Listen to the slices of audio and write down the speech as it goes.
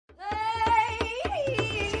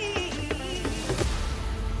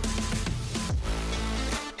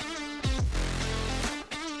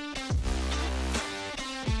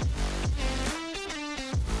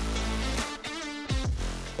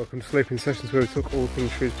Welcome to Sleeping Sessions, where we talk all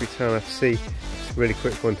things Shrewsbury Town FC. Just a really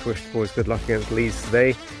quick one to wish the boys good luck against Leeds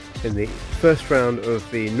today in the first round of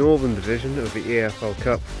the Northern Division of the EFL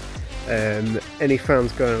Cup. Any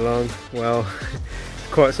fans going along? Well, it's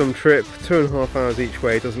quite some trip, 2.5 hours each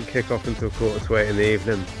way, doesn't kick off until 7:45 in the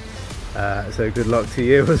evening. So good luck to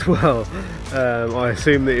you as well. I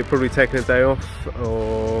assume that you're probably taking a day off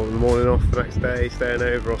or the morning off the next day, staying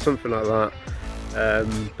over or something like that.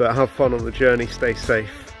 But have fun on the journey, stay safe.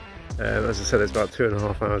 As I said, it's about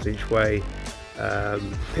 2.5 hours each way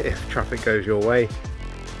if traffic goes your way.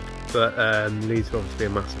 But Leeds are obviously a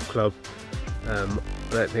massive club. I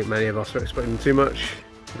don't think many of us are expecting too much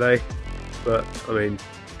today, but I mean,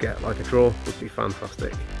 get like a draw would be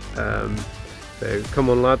fantastic. So come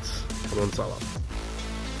on lads, come on Salah.